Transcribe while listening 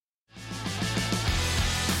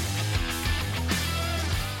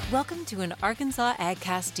Welcome to an Arkansas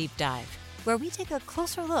AgCast Deep Dive, where we take a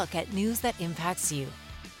closer look at news that impacts you.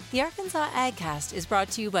 The Arkansas AgCast is brought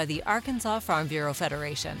to you by the Arkansas Farm Bureau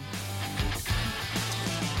Federation.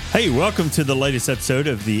 Hey, welcome to the latest episode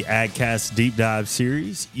of the AgCast Deep Dive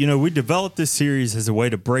series. You know, we developed this series as a way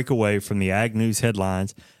to break away from the ag news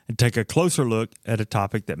headlines and take a closer look at a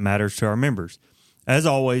topic that matters to our members. As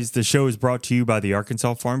always, the show is brought to you by the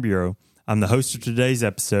Arkansas Farm Bureau. I'm the host of today's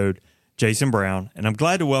episode, Jason Brown, and I'm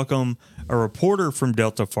glad to welcome a reporter from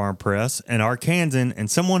Delta Farm Press, an Arkansan,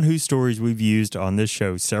 and someone whose stories we've used on this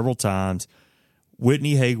show several times,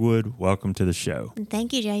 Whitney Haigwood. Welcome to the show.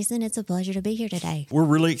 Thank you, Jason. It's a pleasure to be here today. We're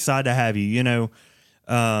really excited to have you. You know,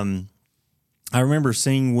 I remember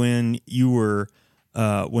seeing when you were,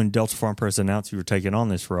 when Delta Farm Press announced you were taking on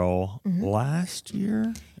this role last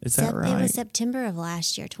year. Is that right? It was September of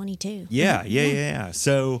last year, 22. Yeah.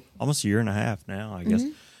 So almost a year and a half now, I guess.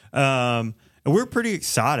 And we're pretty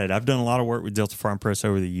excited. I've done a lot of work with Delta Farm Press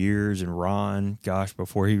over the years, and Ron,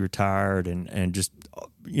 before he retired, and just,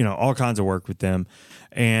 you know, all kinds of work with them.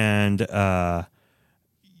 And,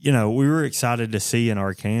 you know, we were excited to see an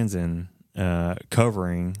Arkansan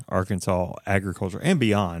covering Arkansas agriculture and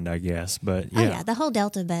beyond, I guess. But yeah. Oh, yeah, the whole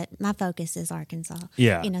Delta, but my focus is Arkansas.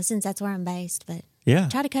 Yeah. You know, since that's where I'm based, but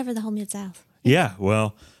try to cover the whole Mid-South. Yeah,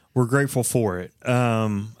 well, we're grateful for it.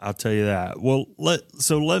 I'll tell you that. Well,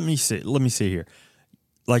 let me see here.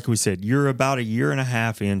 Like we said, you're about a year and a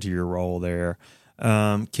half into your role there.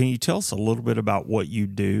 Can you tell us a little bit about what you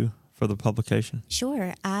do for the publication?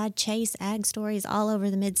 Sure. I chase ag stories all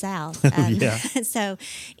over the Mid-South. Yeah. So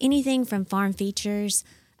anything from farm features,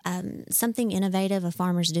 something innovative a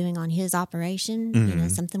farmer's doing on his operation, you know,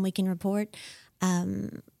 something we can report,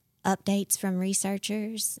 updates from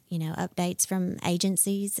researchers, you know, updates from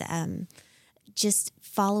agencies, just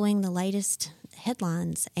following the latest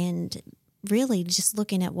headlines and really just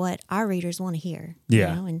looking at what our readers want to hear. Yeah.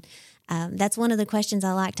 You know? And that's one of the questions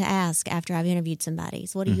I like to ask after I've interviewed somebody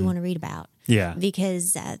is, what do you want to read about? Yeah.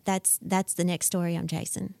 Because that's the next story I'm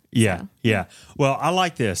chasing. Yeah. So. Yeah. Well, I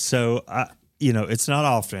like this. So, you know, it's not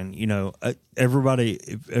often, you know, everybody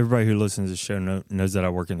who listens to the show knows that I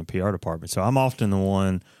work in the PR department. So I'm often the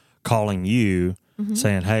one calling you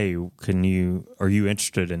saying, hey, are you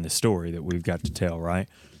interested in the story that we've got to tell, right?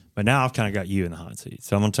 But now I've kind of got you in the hot seat.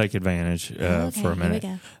 So I'm going to take advantage for a minute.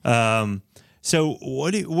 Here we go. So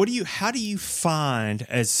how do you find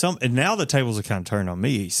and now the tables are kind of turned on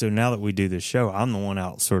me. So now that we do this show, I'm the one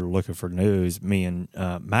out sort of looking for news, me and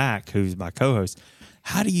Mac, who's my co-host.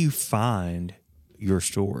 How do you find your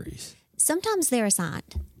stories? Sometimes they're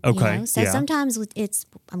assigned. Okay. You know? So sometimes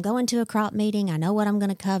I'm going to a crop meeting. I know what I'm going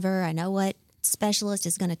to cover. I know what specialist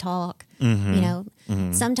is going to talk. You know,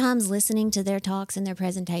 sometimes listening to their talks and their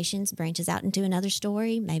presentations branches out into another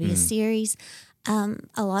story, maybe a series.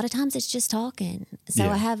 A lot of times it's just talking. So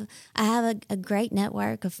I have a great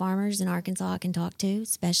network of farmers in Arkansas I can talk to,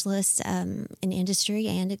 specialists in industry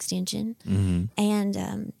and extension,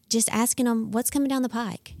 and just asking them what's coming down the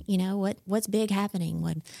pike. You know, what's big happening.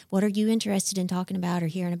 What are you interested in talking about or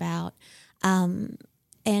hearing about?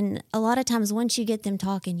 And a lot of times once you get them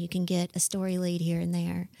talking, you can get a story lead here and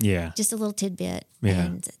there. Yeah, just a little tidbit. Yeah.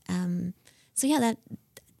 And so that.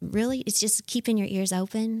 Really, it's just keeping your ears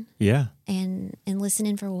open. Yeah. And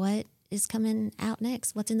listening for what is coming out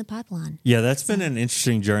next, what's in the pipeline. Yeah, that's been an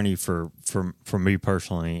interesting journey for me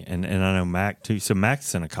personally, and I know Mac too. So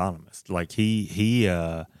Mac's an economist. Like he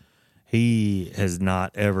has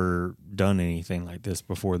not ever done anything like this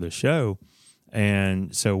before the show.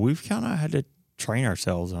 And so we've kind of had to train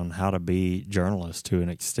ourselves on how to be journalists to an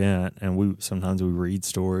extent. And sometimes we read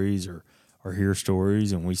stories or hear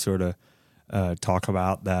stories, and we sort of talk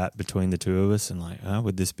about that between the two of us and like,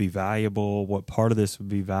 would this be valuable? What part of this would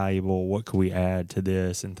be valuable? What could we add to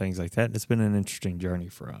this and things like that? And it's been an interesting journey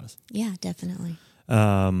for us. Yeah, definitely.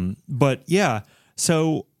 But yeah,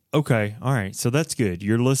 so, okay. All right. So that's good.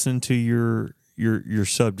 You're listening to your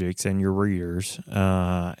subjects and your readers,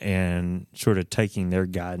 and sort of taking their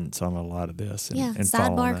guidance on a lot of this. And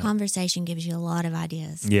sidebar conversation gives you a lot of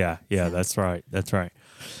ideas. Yeah. That's right.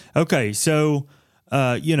 Okay. So,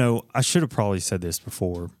 you know, I should have probably said this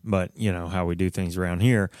before, but you know how we do things around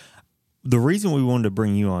here. The reason we wanted to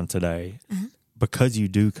bring you on today, because you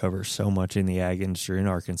do cover so much in the ag industry in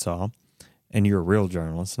Arkansas, and you're a real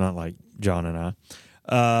journalist, not like John and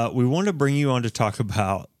I, we wanted to bring you on to talk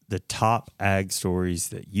about the top ag stories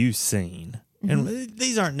that you've seen. And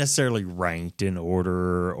these aren't necessarily ranked in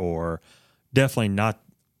order, or definitely not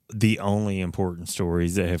the only important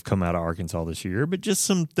stories that have come out of Arkansas this year, but just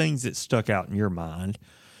some things that stuck out in your mind.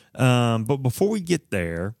 But before we get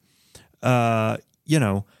there, you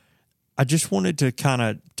know, I just wanted to kind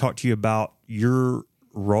of talk to you about your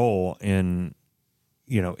role in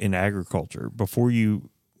agriculture before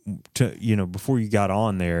you got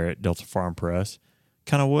on there at Delta Farm Press.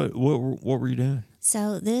 Kind of what were you doing?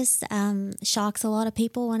 So this shocks a lot of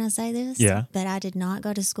people when I say this. Yeah. But I did not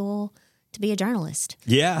go to school to be a journalist.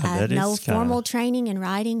 Yeah, that is no formal training in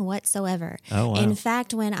writing whatsoever. Oh, wow. In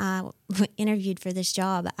fact, when I interviewed for this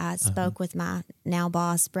job, I spoke with my now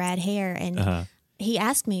boss, Brad Hare, and he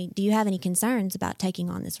asked me, "Do you have any concerns about taking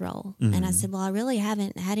on this role?" And I said, "Well, I really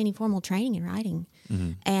haven't had any formal training in writing."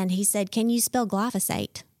 And he said, "Can you spell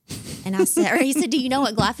glyphosate?" And I said, or he said, "Do you know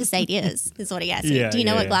what glyphosate is?" Is what he asked me. Do you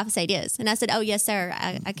know what glyphosate is? And I said, "Oh, yes, sir.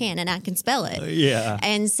 I can, and I can spell it." Yeah.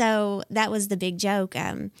 And so that was the big joke.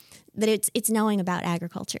 But it's knowing about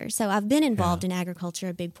agriculture. So I've been involved in agriculture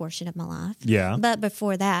a big portion of my life. Yeah. But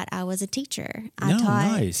before that, I was a teacher. I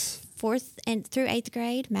taught 4th and through 8th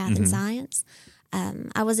grade, math and science.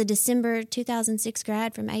 I was a December 2006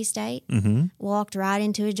 grad from A-State. Walked right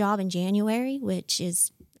into a job in January, which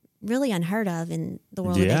is really unheard of in the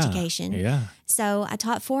world of education. Yeah. So I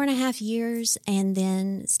taught 4.5 years and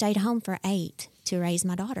then stayed home for 8 to raise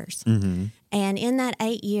my daughters. And in that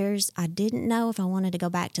 8 years, I didn't know if I wanted to go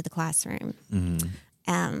back to the classroom.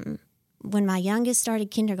 When my youngest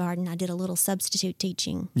started kindergarten, I did a little substitute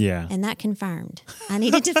teaching. Yeah. And that confirmed I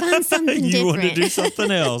needed to find something you different. wanted to do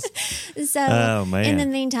something else. So in the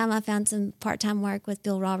meantime, I found some part-time work with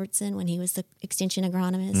Bill Robertson when he was the extension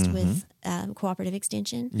agronomist with Cooperative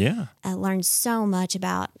Extension. Yeah. I learned so much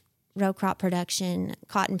about row crop production,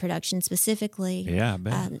 cotton production specifically, Yeah, I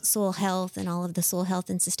bet. soil health and all of the soil health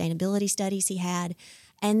and sustainability studies he had.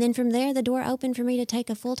 And then from there, the door opened for me to take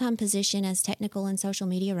a full-time position as technical and social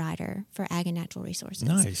media writer for Ag and Natural Resources.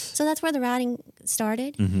 Nice. So that's where the writing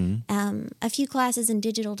started. A few classes in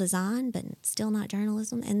digital design, but still not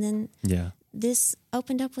journalism. And then this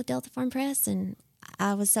opened up with Delta Farm Press, and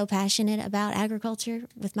I was so passionate about agriculture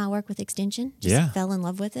with my work with Extension. Just fell in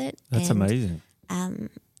love with it. That's amazing.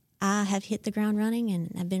 I have hit the ground running,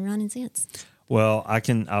 and I've been running since. Well,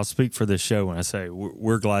 I'll speak for this show when I say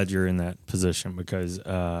we're glad you're in that position because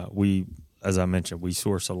we, as I mentioned, we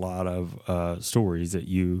source a lot of stories that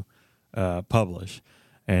you publish,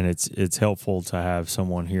 and it's helpful to have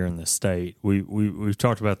someone here in the state. We've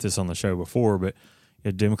talked about this on the show before, but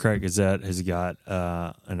Democrat Gazette has got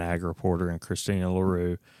an ag reporter in Christina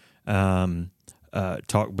LaRue.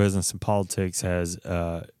 Talk Business and Politics has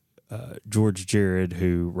George Jared,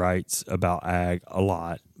 who writes about ag a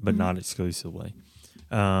lot, but not exclusively.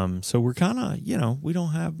 So we're kind of, we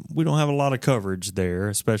don't have a lot of coverage there,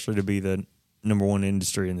 especially to be the number one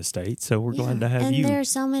industry in the state. So we're glad to have you. And there are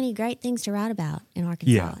so many great things to write about in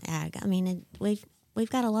Arkansas ag. I mean, we've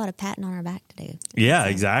got a lot of patting on our back to do. Yeah,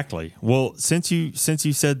 exactly. Well, since you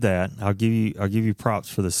said that, I'll give you props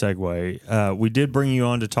for the segue. We did bring you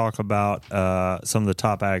on to talk about some of the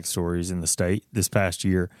top ag stories in the state this past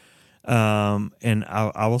year. And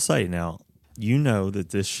I will say now, you know that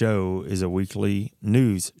this show is a weekly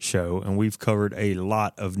news show, and we've covered a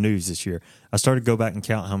lot of news this year. I started to go back and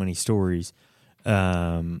count how many stories,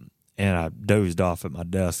 and I dozed off at my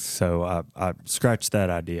desk, so I scratched that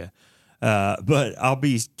idea. But I'll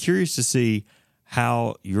be curious to see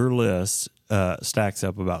how your list stacks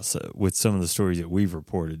up with some of the stories that we've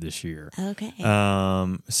reported this year. Okay.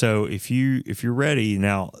 So if you're ready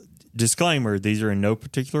now. Disclaimer, these are in no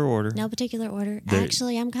particular order. No particular order.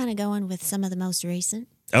 Actually, I'm kind of going with some of the most recent.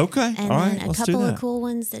 Okay. And all then right. a couple of cool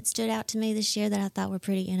ones that stood out to me this year that I thought were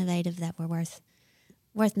pretty innovative that were worth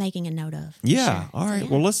making a note of. Yeah. Sure. All right. So,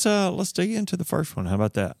 Well, let's dig into the first one. How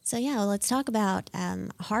about that? So let's talk about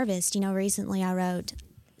harvest. Recently I wrote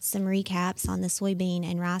some recaps on the soybean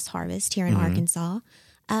and rice harvest here in Arkansas.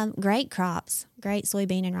 Great crops, great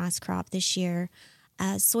soybean and rice crop this year.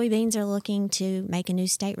 Soybeans are looking to make a new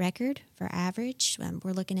state record for average.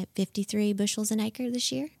 We're looking at 53 bushels an acre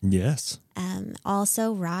this year. Yes.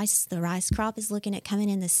 Also, rice. The rice crop is looking at coming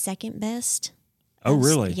in the second best. Oh,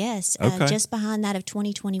 really? Yes. Okay. Just behind that of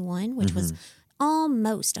 2021, which was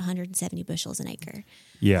almost 170 bushels an acre.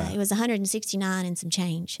 Yeah. It was 169 and some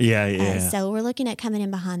change. Yeah. So we're looking at coming in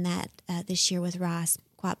behind that this year with rice,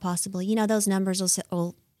 quite possibly. Those numbers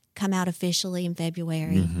will come out officially in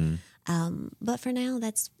February. But for now,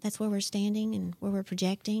 that's where we're standing and where we're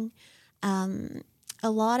projecting. A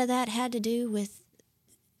lot of that had to do with,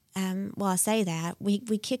 I say that, we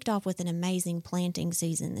kicked off with an amazing planting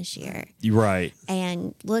season this year. You're right.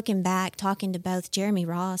 And looking back, talking to both Jeremy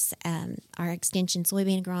Ross, our extension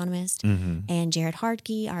soybean agronomist, and Jared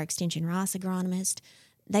Hartke, our extension rice agronomist,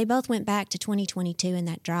 they both went back to 2022 and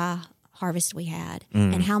that dry harvest we had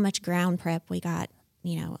and how much ground prep we got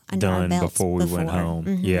under our done belts before we went home.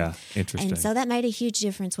 Mm-hmm. Yeah, interesting. And so that made a huge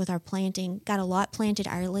difference with our planting. Got a lot planted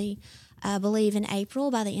early. I believe in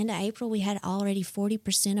April, by the end of April, we had already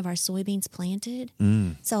 40% of our soybeans planted.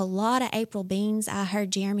 So a lot of April beans. I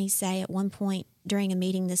heard Jeremy say at one point during a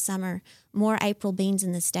meeting this summer, more April beans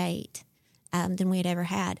in the state than we had ever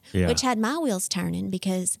had, which had my wheels turning,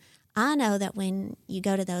 because I know that when you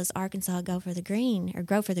go to those Arkansas Go for the Green or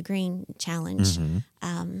Grow for the Green challenge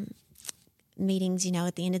meetings,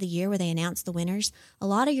 at the end of the year where they announce the winners, a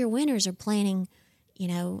lot of your winners are planting,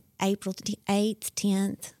 April 8th,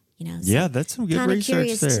 10th. So that's some good kind of research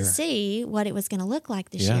curious there. to see what it was going to look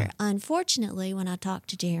like this year. Unfortunately, when I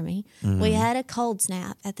talked to Jeremy, we had a cold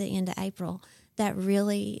snap at the end of April that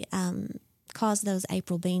really caused those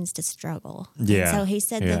April beans to struggle. Yeah. And so he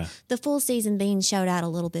said the full season beans showed out a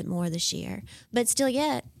little bit more this year, but still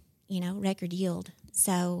yet, record yield.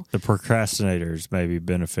 So the procrastinators maybe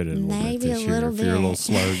benefited a little bit this year if you're a little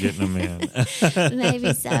slow getting them in.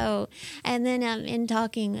 Maybe so. And then in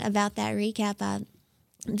talking about that recap, I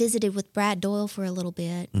visited with Brad Doyle for a little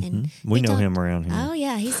bit, and we know him around here. Oh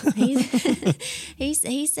yeah, he's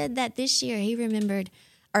he said that this year he remembered,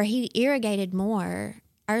 or he irrigated more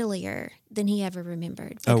earlier than he ever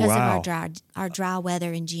remembered because of our dry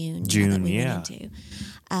weather in June. That we went into.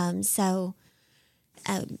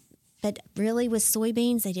 But really with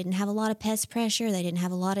soybeans, they didn't have a lot of pest pressure. They didn't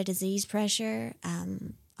have a lot of disease pressure.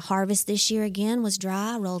 Harvest this year again was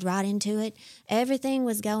dry, rolled right into it. Everything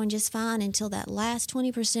was going just fine until that last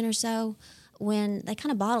 20% or so, when they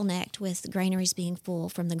kind of bottlenecked with the granaries being full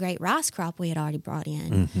from the great rice crop we had already brought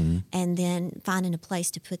in, and then finding a place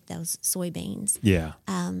to put those soybeans. Yeah.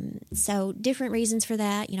 So different reasons for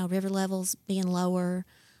that, river levels being lower,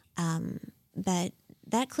 but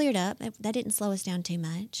that cleared up. That didn't slow us down too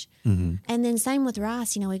much. And then same with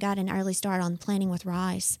rice. We got an early start on planting with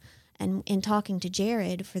rice. And in talking to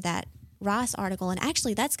Jared for that rice article, and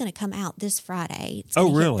actually that's going to come out this Friday. It's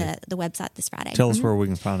really? Hit the website this Friday. Tell us where we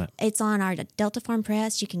can find it. It's on our Delta Farm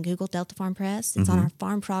Press. You can Google Delta Farm Press. It's on our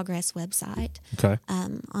Farm Progress website. Okay.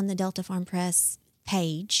 On the Delta Farm Press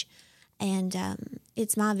page. And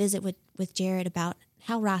it's my visit with Jared about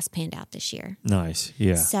how rice panned out this year. Nice,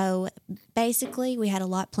 yeah. So basically we had a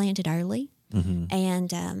lot planted early.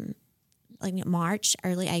 And like March,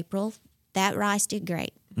 early April, that rice did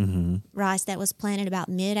great. Rice that was planted about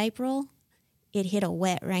mid-April, it hit a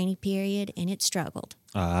wet, rainy period, and it struggled.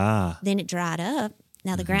 Then it dried up.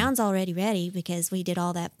 Now, the ground's already ready because we did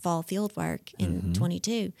all that fall field work in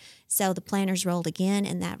 22. So the planters rolled again,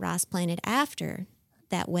 and that rice planted after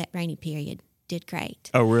that wet, rainy period did great.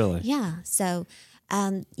 Oh, really? Yeah. So,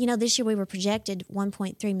 this year we were projected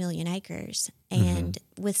 1.3 million acres, and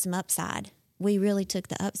with some upside. We really took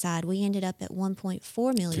the upside. We ended up at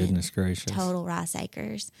 1.4 million total rice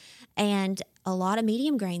acres, and a lot of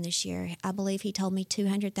medium grain this year. I believe he told me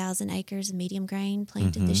 200,000 acres of medium grain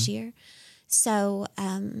planted this year. So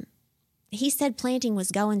he said planting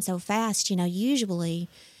was going so fast. Usually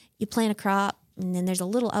you plant a crop and then there's a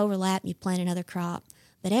little overlap, you plant another crop.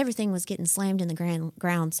 But everything was getting slammed in the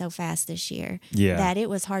ground so fast this year that it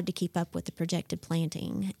was hard to keep up with the projected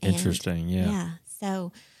planting. Interesting, Yeah.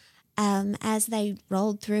 So as they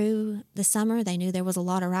rolled through the summer, they knew there was a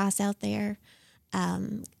lot of rice out there.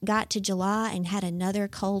 Got to July and had another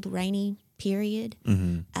cold, rainy period.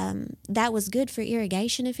 That was good for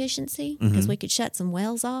irrigation efficiency because we could shut some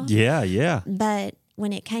wells off. Yeah. But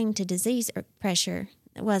when it came to disease pressure,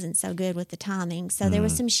 it wasn't so good with the timing. So there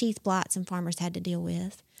was some sheath blight some farmers had to deal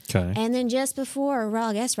with. Okay. And then just before, or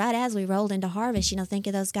I guess right as we rolled into harvest, think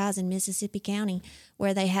of those guys in Mississippi County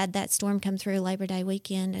where they had that storm come through Labor Day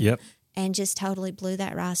weekend and just totally blew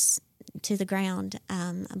that rice to the ground.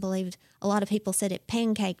 I believe a lot of people said it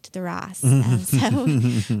pancaked the rice.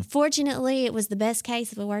 So fortunately, it was the best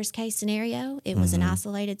case of a worst case scenario. It was an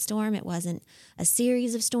isolated storm. It wasn't a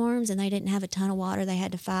series of storms, and they didn't have a ton of water they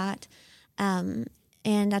had to fight.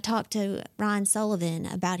 And I talked to Ryan Sullivan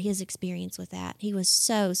about his experience with that. He was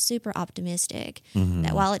so super optimistic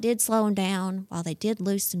that while it did slow them down, while they did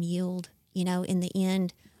lose some yield, in the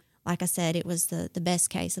end, like I said, it was the best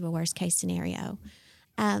case of a worst case scenario.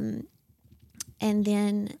 And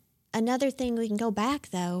then another thing we can go back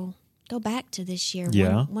to this year.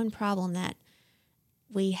 Yeah. One problem that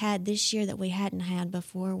we had this year that we hadn't had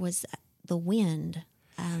before was the wind.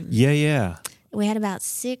 We had about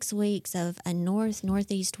 6 weeks of a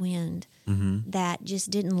northeast wind that just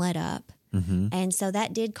didn't let up. And so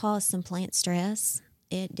that did cause some plant stress.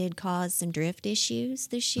 It did cause some drift issues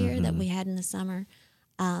this year that we had in the summer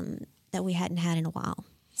that we hadn't had in a while.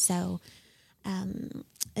 So, and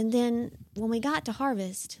then when we got to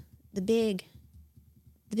harvest, the big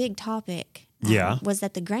topic was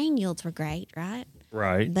that the grain yields were great, right?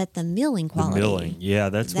 Right. But the milling quality. Yeah,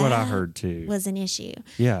 that's what I heard too. Was an issue.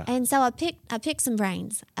 Yeah. And so I picked some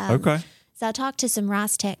brains. Okay. So I talked to some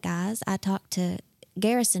Rice Tech guys. I talked to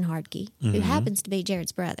Garrison Hardkey, who happens to be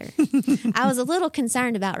Jared's brother. I was a little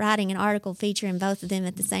concerned about writing an article featuring both of them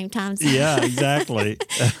at the same time. So yeah, exactly.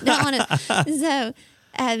 Don't want to. So,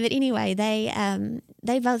 but anyway,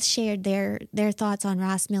 they both shared their thoughts on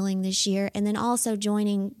rice milling this year, and then also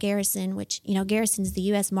joining Garrison, which Garrison's the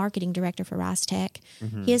U.S. marketing director for Rice Tech.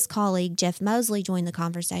 His colleague Jeff Mosley joined the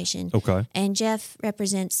conversation. Okay, and Jeff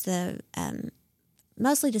represents the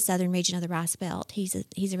mostly the southern region of the Rice Belt. He's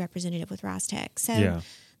a representative with Rice Tech. So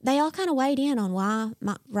they all kind of weighed in on why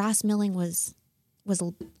rice milling was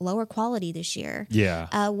lower quality this year.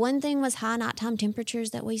 Yeah. One thing was high nighttime temperatures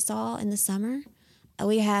that we saw in the summer.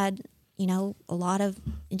 We had, a lot of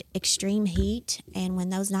extreme heat, and when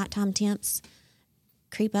those nighttime temps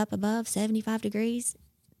creep up above 75 degrees,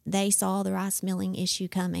 they saw the rice milling issue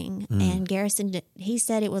coming. And Garrison, he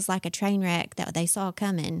said it was like a train wreck that they saw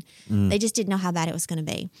coming. They just didn't know how bad it was going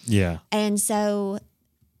to be. Yeah. And so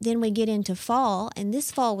then we get into fall, and this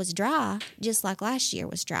fall was dry, just like last year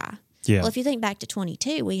was dry. Yeah. Well, if you think back to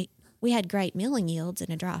 22, we had great milling yields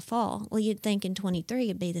in a dry fall. Well, you'd think in 23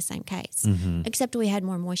 it'd be the same case, except we had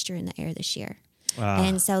more moisture in the air this year.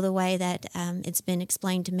 And so the way that it's been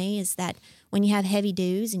explained to me is that when you have heavy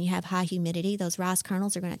dews and you have high humidity, those rice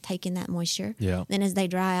kernels are going to take in that moisture. Yeah. Then as they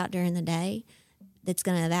dry out during the day, it's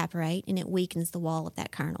going to evaporate, and it weakens the wall of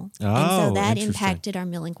that kernel. Oh, and so that interesting. impacted our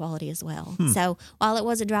milling quality as well. So while it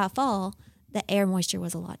was a dry fall, the air moisture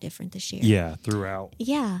was a lot different this year. Yeah, throughout.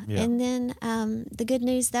 Yeah. And then the good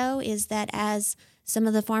news, though, is that as some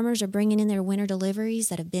of the farmers are bringing in their winter deliveries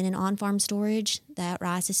that have been in on-farm storage, that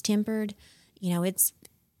rice is tempered, its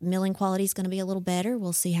milling quality is going to be a little better.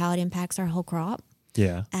 We'll see how it impacts our whole crop.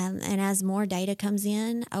 Yeah. And as more data comes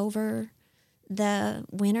in over the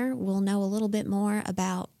winter, we'll know a little bit more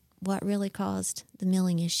about what really caused the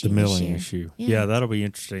milling issue. The milling this year. issue. Yeah. Yeah, that'll be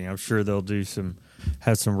interesting. I'm sure they'll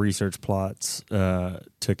have some research plots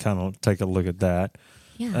to kind of take a look at that.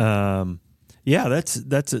 Yeah. Yeah, that's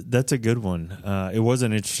a good one. It was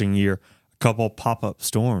an interesting year. A couple pop-up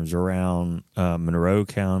storms around Monroe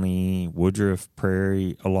County, Woodruff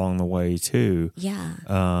Prairie along the way too. Yeah.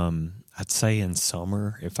 I'd say in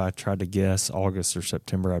summer, if I tried to guess August or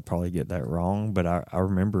September, I'd probably get that wrong. But I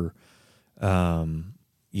remember,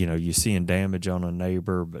 you seeing damage on a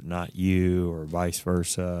neighbor, but not you, or vice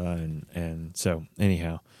versa. And so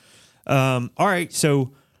anyhow, all right.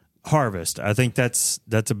 So harvest, I think that's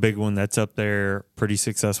a big one. That's up there. Pretty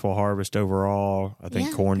successful harvest overall. I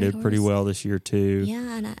think corn did pretty well this year too.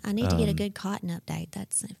 Yeah, and I need to get a good cotton update.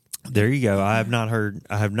 There you go. I have not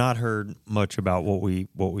heard much about what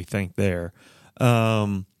we think there.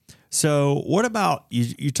 So what about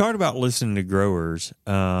you talked about listening to growers.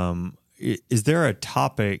 Is there a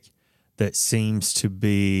topic that seems to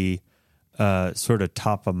be sort of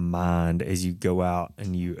top of mind as you go out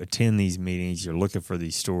and you attend these meetings, you're looking for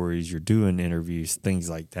these stories, you're doing interviews, things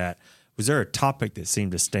like that? Was there a topic that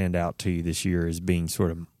seemed to stand out to you this year as being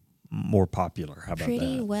sort of more popular? How about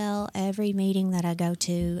Pretty that? well, every meeting that I go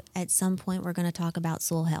to, at some point, we're going to talk about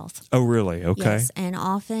soil health. Oh, really? Okay. Yes, and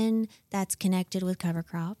often that's connected with cover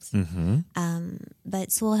crops.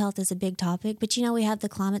 But soil health is a big topic. But, we have the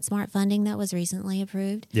Climate Smart funding that was recently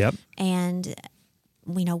approved. Yep. And,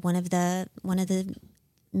 one of the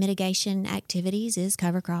mitigation activities is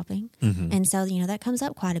cover cropping. And so, that comes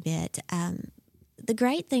up quite a bit. The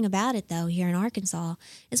great thing about it, though, here in Arkansas,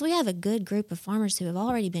 is we have a good group of farmers who have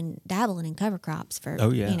already been dabbling in cover crops for,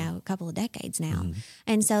 a couple of decades now.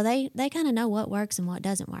 And so they kind of know what works and what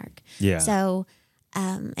doesn't work. Yeah. So,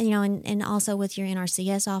 and also with your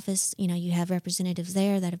NRCS office, you have representatives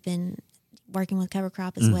there that have been working with cover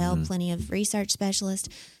crop as well, plenty of research specialists.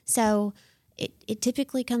 So it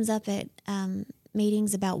typically comes up at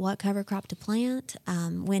meetings about what cover crop to plant,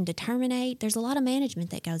 when to terminate. There's a lot of management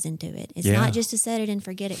that goes into it. It's not just a set it and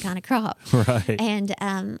forget it kind of crop. Right. And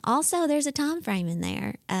also there's a time frame in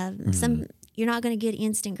there. You're not going to get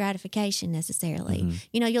instant gratification necessarily.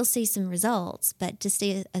 You'll see some results, but to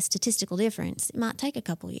see a statistical difference, it might take a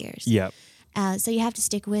couple years. Yep. So you have to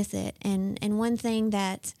stick with it. And one thing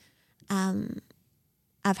that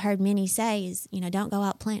I've heard many say is, don't go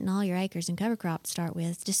out planting all your acres in cover crop to start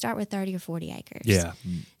with. Just start with 30 or 40 acres. Yeah.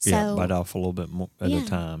 So, bite off a little bit more at a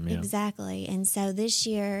time. Yeah. Exactly. And so this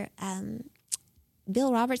year,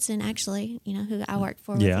 Bill Robertson, actually, who I work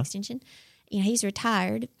for with Extension, he's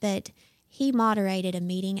retired, but he moderated a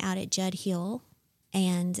meeting out at Judd Hill,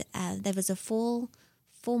 and there was a full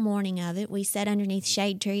full morning of it. We sat underneath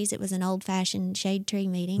shade trees. It was an old-fashioned shade tree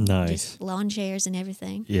meeting. Nice. Just lawn chairs and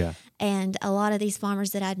everything. Yeah. And a lot of these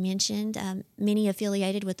farmers that I'd mentioned, many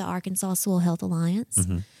affiliated with the Arkansas Soil Health Alliance,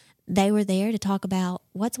 they were there to talk about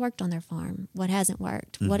what's worked on their farm, what hasn't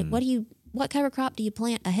worked, what cover crop do you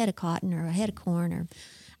plant ahead of cotton or ahead of corn or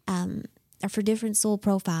for different soil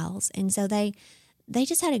profiles. And so they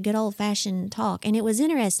just had a good old-fashioned talk. And it was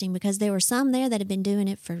interesting because there were some there that had been doing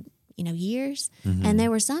it for years. And there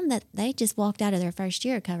were some that they just walked out of their first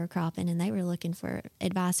year of cover cropping and they were looking for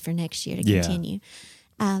advice for next year to continue.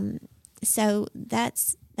 So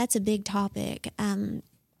that's a big topic. And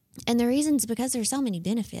the reason's because there's so many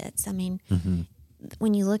benefits. I mean,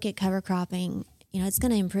 when you look at cover cropping, it's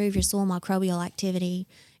going to improve your soil microbial activity.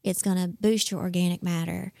 It's going to boost your organic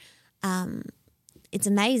matter. It's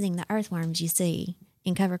amazing the earthworms you see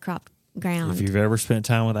in cover crop ground. If you've ever spent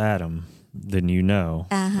time with Adam, then he's going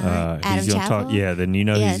to talk. Yeah, then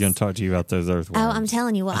he's going to talk to you about those earthworms. Oh, I'm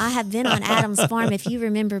telling you. Well, I have been on Adam's farm. If you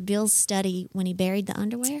remember Bill's study when he buried the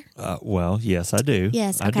underwear. Well, yes, I do.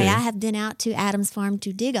 Yes, okay. I have been out to Adam's farm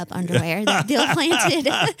to dig up underwear that Bill planted,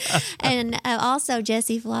 and also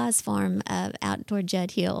Jesse Fly's farm out toward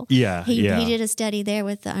Judd Hill. Yeah, he did a study there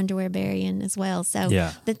with the underwear burying as well. So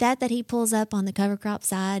that he pulls up on the cover crop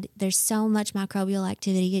side, there's so much microbial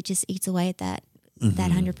activity. It just eats away at that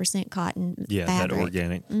 100% cotton fabric. That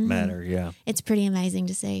organic matter, It's pretty amazing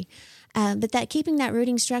to see. But keeping that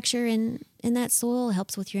rooting structure in that soil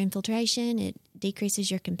helps with your infiltration. It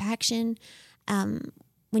decreases your compaction.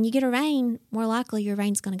 When you get a rain, more likely your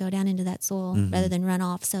rain's going to go down into that soil rather than run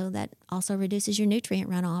off. So that also reduces your nutrient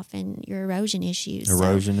runoff and your erosion issues.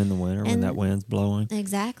 Erosion in the winter when that wind's blowing.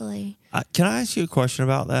 Exactly. Can I ask you a question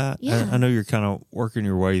about that? Yeah. I know you're kind of working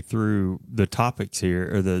your way through the topics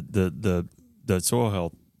here, or the soil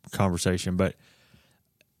health conversation, but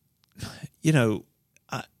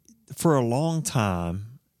for a long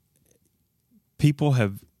time,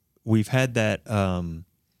 we've had that.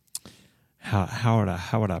 How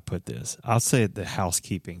would I put this? I'll say it, the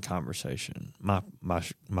housekeeping conversation. My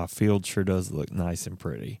field sure does look nice and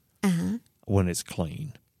pretty when it's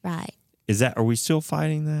clean. Right. Are we still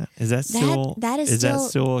fighting that? Is that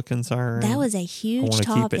still a concern? That was a huge topic.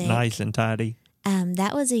 I want to keep it nice and tidy.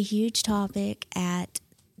 That was a huge topic at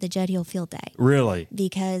the Judd Hill Field Day. Really?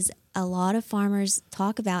 Because a lot of farmers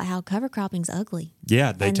talk about how cover cropping's ugly.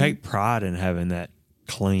 Yeah, they take pride in having that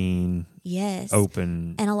clean,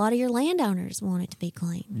 open. And a lot of your landowners want it to be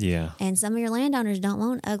clean. Yeah. And some of your landowners don't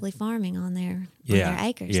want ugly farming on their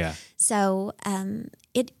acres. Yeah. So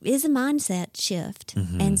it is a mindset shift.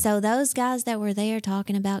 And so those guys that were there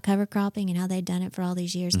talking about cover cropping and how they'd done it for all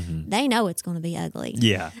these years, they know it's going to be ugly.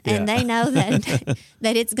 Yeah. And they know that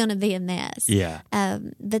it's going to be a mess. Yeah.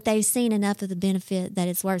 But they've seen enough of the benefit that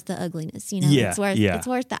it's worth the ugliness. It's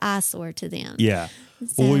worth the eyesore to them. Yeah.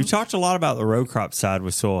 So, well, we've talked a lot about the row crop side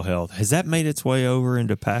with soil health. Has that made its way over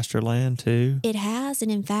into pasture land too? It has.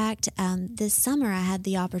 And in fact, this summer I had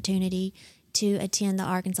the opportunity to attend the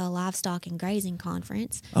Arkansas Livestock and Grazing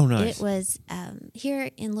Conference. Oh, nice. It was here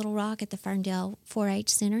in Little Rock at the Ferndale 4-H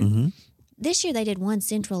Center. This year they did one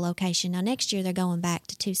central location. Now next year they're going back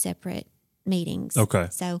to two separate meetings. Okay.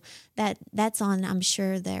 So that's on, I'm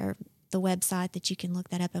sure, the website that you can look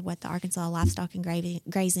that up at what the Arkansas Livestock and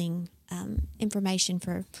Grazing information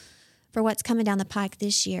for what's coming down the pike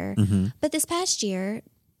this year. But this past year,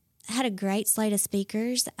 had a great slate of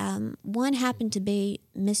speakers. One happened to be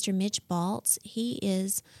Mr. Mitch Baltz. He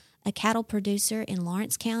is a cattle producer in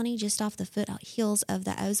Lawrence County, just off the foothills of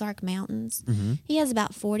the Ozark Mountains. He has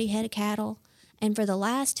about 40 head of cattle. And for the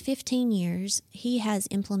last 15 years, he has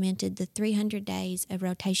implemented the 300 days of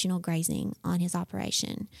rotational grazing on his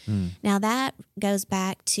operation. Now, that goes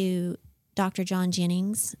back to Dr. John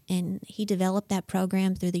Jennings, and he developed that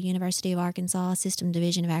program through the University of Arkansas System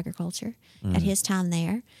Division of Agriculture at his time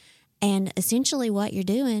there. And essentially what you're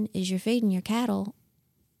doing is you're feeding your cattle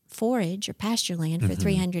forage or pasture land for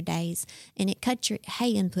 300 days, and it cuts your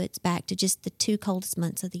hay inputs back to just the 2 coldest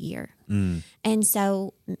months of the year. And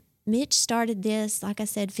so Mitch started this, like I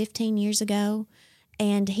said, 15 years ago,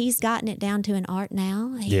 and he's gotten it down to an art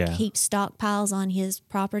now. He keeps stockpiles on his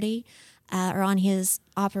property or on his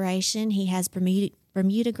operation. He has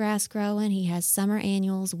Bermuda grass growing. He has summer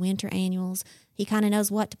annuals, winter annuals. He kind of knows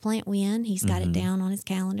what to plant when. He's got it down on his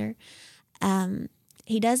calendar.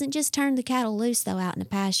 He doesn't just turn the cattle loose, though, out in the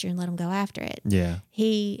pasture and let them go after it. Yeah.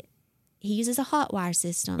 He uses a hot wire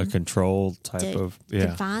system. A controlled type to of,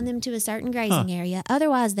 confine them to a certain grazing area.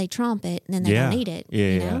 Otherwise, they tromp it, and then they don't eat it.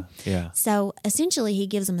 Yeah. So, essentially, he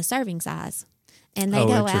gives them a serving size. And they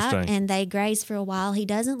go out and they graze for a while. He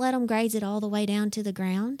doesn't let them graze it all the way down to the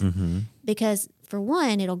ground because for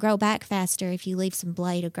one, it'll grow back faster if you leave some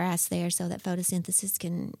blade of grass there so that photosynthesis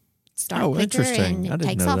can start quicker interesting. and I it didn't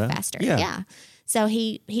takes know off that. faster. Yeah. So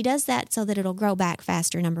he does that so that it'll grow back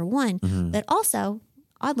faster, number one. But also,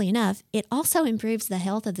 oddly enough, it also improves the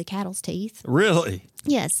health of the cattle's teeth. Really?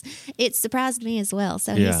 Yes, it surprised me as well.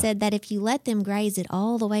 So he said that if you let them graze it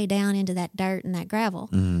all the way down into that dirt and that gravel,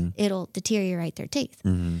 it'll deteriorate their teeth.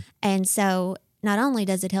 And so not only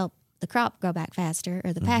does it help the crop grow back faster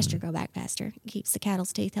or the pasture grow back faster, it keeps the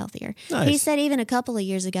cattle's teeth healthier. Nice. He said even a couple of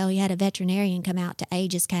years ago, he had a veterinarian come out to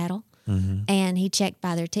age his cattle. And he checked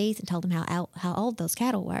by their teeth and told them how old those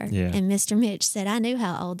cattle were. Yeah. And Mr. Mitch said, I knew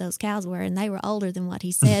how old those cows were, and they were older than what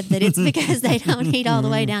he said, but it's because they don't eat all the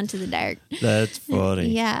way down to the dirt. That's funny.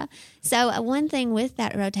 Yeah. So one thing with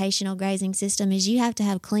that rotational grazing system is you have to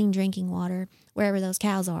have clean drinking water wherever those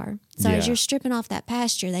cows are. So as you're stripping off that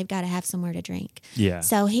pasture, they've got to have somewhere to drink. Yeah.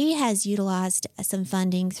 So he has utilized some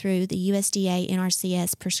funding through the USDA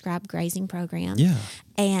NRCS prescribed grazing program. Yeah.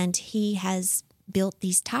 And he has built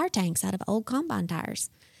these tire tanks out of old combine tires.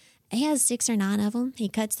 He has 6 or 9 of them. He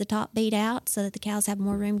cuts the top bead out so that the cows have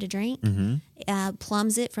more room to drink,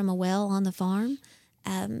 plumbs it from a well on the farm,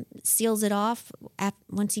 seals it off.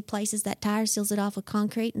 Once he places that tire, seals it off with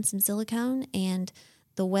concrete and some silicone, and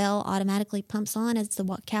the well automatically pumps on as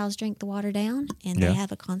the cows drink the water down, and they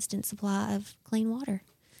have a constant supply of clean water.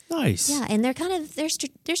 Nice. Yeah, and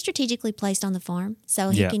they're strategically placed on the farm, so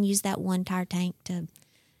he can use that one tire tank to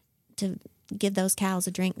give those cows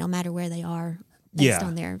a drink no matter where they are based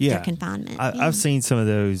on their confinement. I've seen some of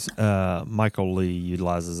those. Michael Lee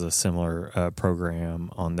utilizes a similar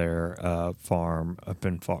program on their farm up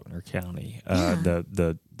in Faulkner County,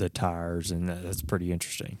 the tires, and that's pretty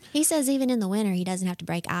interesting. He says even in the winter he doesn't have to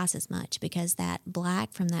break ice as much because that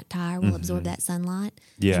black from that tire will absorb that sunlight,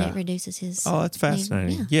 and it reduces his... Oh, that's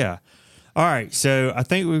fascinating. Yeah. All right, so I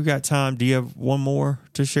think we've got time. Do you have one more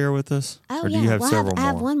to share with us? Oh, or do you have several I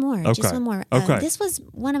have one more. Okay. Just one more. Okay. This was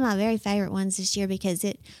one of my very favorite ones this year because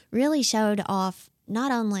it really showed off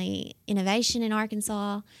not only innovation in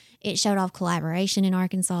Arkansas, it showed off collaboration in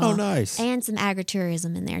Arkansas. Oh, nice. And some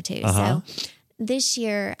agritourism in there, too. So this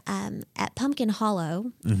year at Pumpkin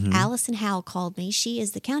Hollow, Allison Howell called me. She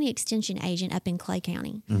is the county extension agent up in Clay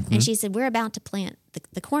County. And she said, we're about to plant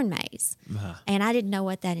the corn maze. And I didn't know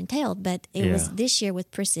what that entailed, but it was this year with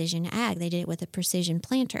Precision Ag. They did it with a precision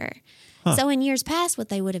planter. So in years past, what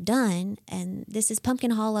they would have done, and this is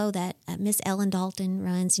Pumpkin Hollow that Miss Ellen Dalton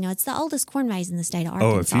runs. You know, it's the oldest corn maze in the state of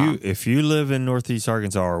Arkansas. Oh, if you live in Northeast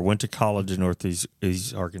Arkansas or went to college in Northeast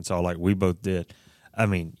Arkansas like we both did, I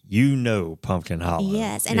mean, you know Pumpkin Hollow.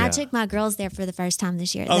 Yes, and I took my girls there for the first time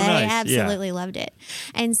this year. Oh, they nice. absolutely loved it.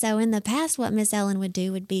 And so in the past, what Miss Ellen would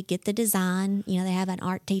do would be get the design. You know, they have an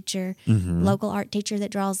art teacher, local art teacher that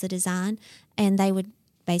draws the design, and they would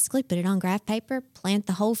basically put it on graph paper, plant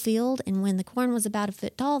the whole field, and when the corn was about a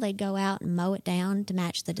foot tall, they'd go out and mow it down to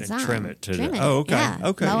match the design. And trim it. Oh, okay. Yeah.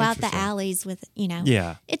 Okay. Mow out the alleys with,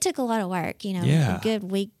 it took a lot of work, a good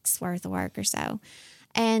week's worth of work or so.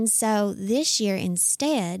 And so this year,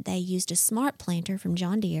 instead, they used a smart planter from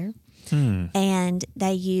John Deere, and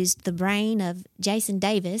they used the brain of Jason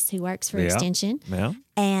Davis, who works for Extension,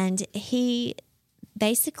 and he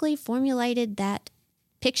basically formulated that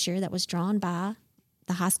picture that was drawn by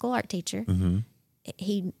the high school art teacher.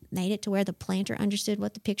 He made it to where the planter understood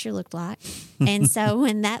what the picture looked like. And so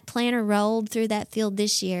when that planter rolled through that field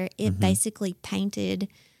this year, it basically painted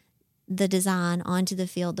the design onto the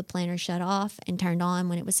field. The planter shut off and turned on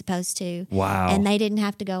when it was supposed to. Wow. And they didn't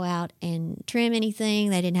have to go out and trim anything.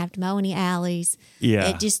 They didn't have to mow any alleys. Yeah.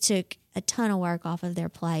 It just took a ton of work off of their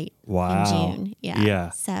plate Wow. in June. Yeah.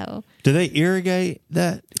 So do they irrigate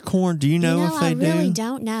that corn? Do you know if they do? I really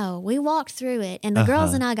don't know. We walked through it, and the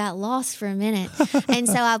girls and I got lost for a minute. And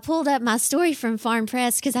so I pulled up my story from Farm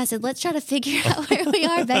Press because I said, let's try to figure out where we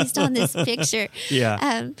are based on this picture.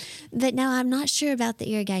 Yeah. But no, I'm not sure about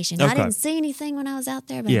the irrigation. Okay. I didn't see anything when I was out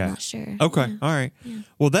there, but I'm not sure. Okay. Yeah. All right. Yeah.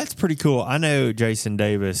 Well, that's pretty cool. I know Jason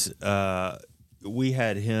Davis. We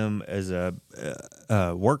had him as a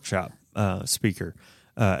workshop speaker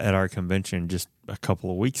at our convention just a couple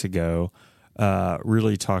of weeks ago,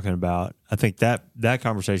 really talking about, I think that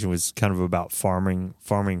conversation was kind of about farming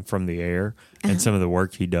from the air and some of the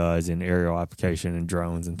work he does in aerial application and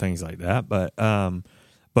drones and things like that.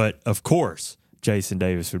 But of course, Jason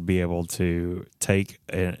Davis would be able to take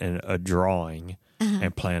a drawing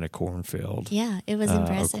and plant a cornfield. Yeah, it was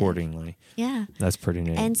impressive. Accordingly. Yeah. That's pretty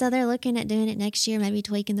neat. And so they're looking at doing it next year, maybe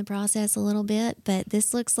tweaking the process a little bit. But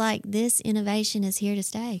this looks like this innovation is here to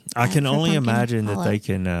stay. I can only Pumpkin imagine Hollow.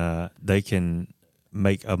 that they can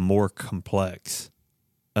make a more complex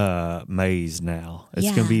maze now. It's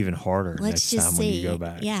going to be even harder next time when you go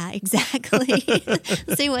back. Yeah, exactly.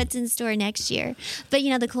 See what's in store next year. But,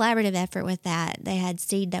 the collaborative effort with that, they had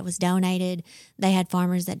seed that was donated. They had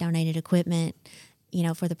farmers that donated equipment,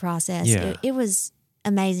 for the process. Yeah. It was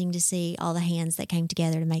amazing to see all the hands that came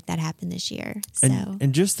together to make that happen this year. So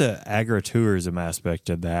and just the agritourism aspect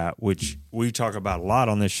of that, which we talk about a lot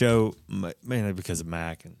on this show, mainly because of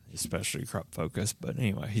Mac and especially Crop Focus. But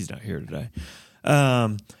anyway, he's not here today.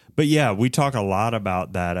 But yeah, we talk a lot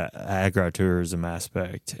about that agritourism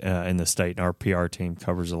aspect in the state, and our PR team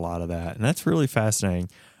covers a lot of that, and that's really fascinating.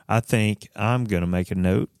 I think I'm going to make a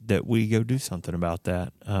note that we go do something about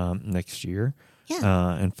that next year,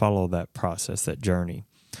 and follow that process, that journey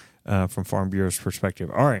from Farm Bureau's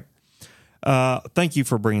perspective. All right. Thank you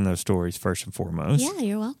for bringing those stories first and foremost. Yeah,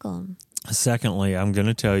 you're welcome. Secondly, I'm going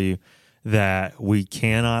to tell you that we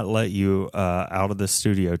cannot let you out of the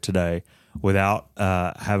studio today without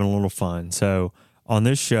having a little fun. So on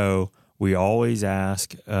this show, we always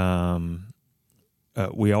ask,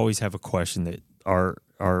 we always have a question that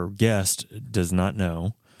our guest does not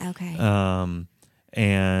know. Okay.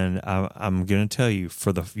 And I'm going to tell you,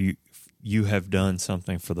 you have done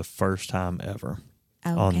something for the first time ever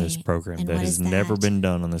on this program that has never been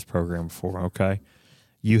done on this program before. Okay.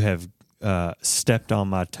 You have stepped on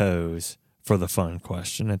my toes for the fun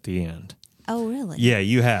question at the end. Oh, really? Yeah,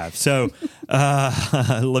 you have. So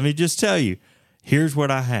let me just tell you, here's what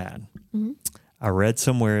I had. Mm-hmm. I read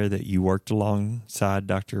somewhere that you worked alongside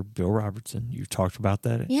Dr. Bill Robertson. You talked about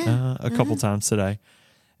that a couple times today.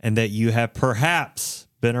 And that you have perhaps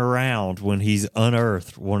been around when he's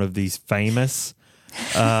unearthed one of these famous,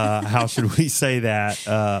 how should we say that,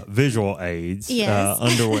 visual aids,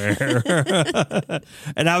 underwear.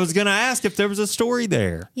 And I was going to ask if there was a story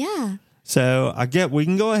there. Yeah. So we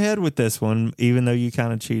can go ahead with this one, even though you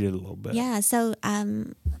kind of cheated a little bit. Yeah. So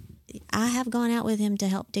I have gone out with him to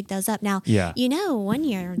help dig those up. Now, 1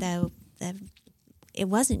 year, though, it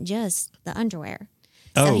wasn't just the underwear.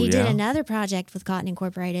 So he did another project with Cotton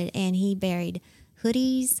Incorporated, and he buried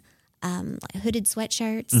hoodies, hooded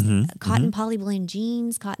sweatshirts, cotton polyblend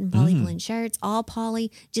jeans, cotton polyblend shirts, all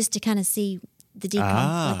poly, just to kind of see the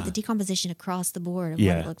decomposition across the board of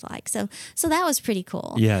what it looked like. So that was pretty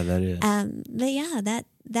cool. Yeah, that is. But yeah,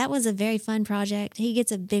 that was a very fun project. He gets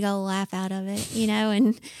a big old laugh out of it,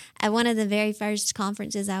 and at one of the very first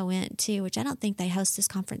conferences I went to, which I don't think they host this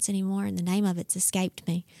conference anymore, and the name of it's escaped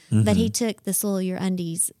me, but he took the Soil Your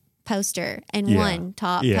Undies poster and won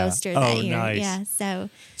top poster that year. Nice. Yeah,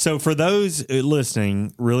 so for those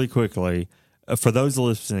listening, really quickly,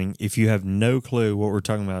 if you have no clue what we're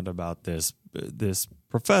talking about this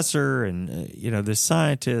professor and this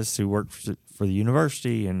scientist who worked for the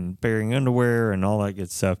university and burying underwear and all that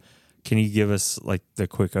good stuff, can you give us like the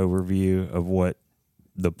quick overview of what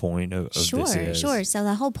the point of this is? Sure. So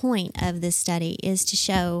the whole point of this study is to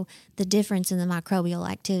show the difference in the microbial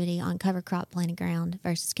activity on cover crop planted ground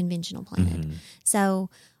versus conventional planted. Mm-hmm.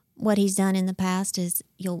 So what he's done in the past is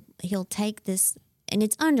he'll take this. And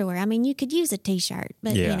it's underwear. I mean, you could use a T-shirt,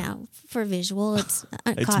 but, for visual, it's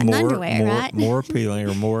cotton underwear, right? More appealing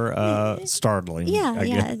or more startling. I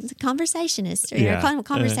guess. It's a conversationist or a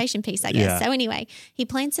conversation piece, I guess. Yeah. So anyway, he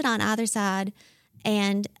plants it on either side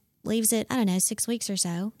and leaves it, 6 weeks or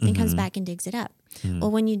so, and comes back and digs it up. Mm-hmm.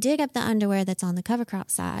 Well, when you dig up the underwear that's on the cover crop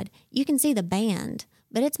side, you can see the band,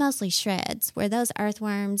 but it's mostly shreds where those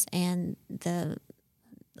earthworms and the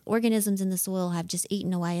organisms in the soil have just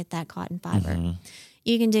eaten away at that cotton fiber. Mm-hmm.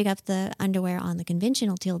 You can dig up the underwear on the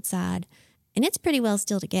conventional tilled side, and it's pretty well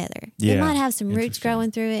still together. Yeah, it might have some roots growing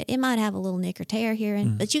through it. It might have a little nick or tear here,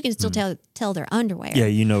 but you can still tell they're underwear. Yeah,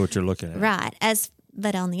 you know what you're looking at. Right.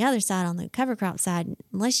 But on the other side, on the cover crop side,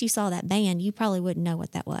 unless you saw that band, you probably wouldn't know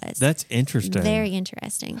what that was. That's interesting. Very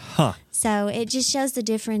interesting. Huh. So it just shows the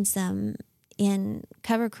difference in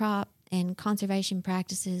cover crop and conservation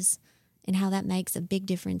practices, and how that makes a big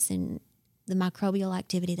difference in the microbial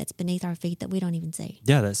activity that's beneath our feet that we don't even see.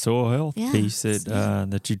 Yeah, that soil health piece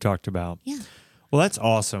that you talked about. Yeah. Well, that's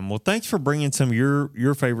awesome. Well, thanks for bringing some of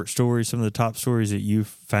your favorite stories, some of the top stories that you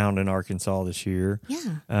found in Arkansas this year.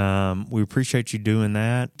 Yeah. We appreciate you doing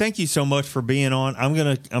that. Thank you so much for being on. I'm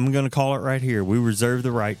gonna call it right here. We reserve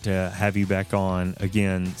the right to have you back on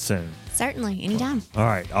again soon. Certainly, anytime. All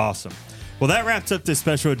right, awesome. Well, that wraps up this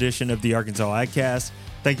special edition of the Arkansas AgCast.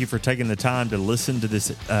 Thank you for taking the time to listen to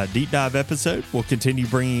this deep dive episode. We'll continue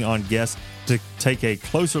bringing on guests to take a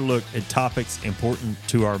closer look at topics important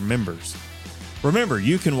to our members. Remember,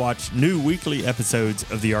 you can watch new weekly episodes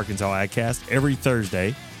of the Arkansas AgCast every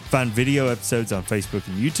Thursday. Find video episodes on Facebook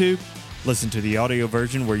and YouTube. Listen to the audio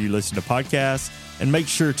version where you listen to podcasts. and make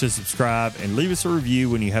sure to subscribe and leave us a review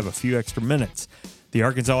when you have a few extra minutes. The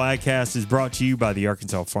Arkansas AgCast is brought to you by the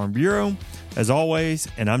Arkansas Farm Bureau, as always,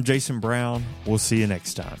 and I'm Jason Brown. We'll see you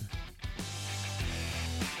next time.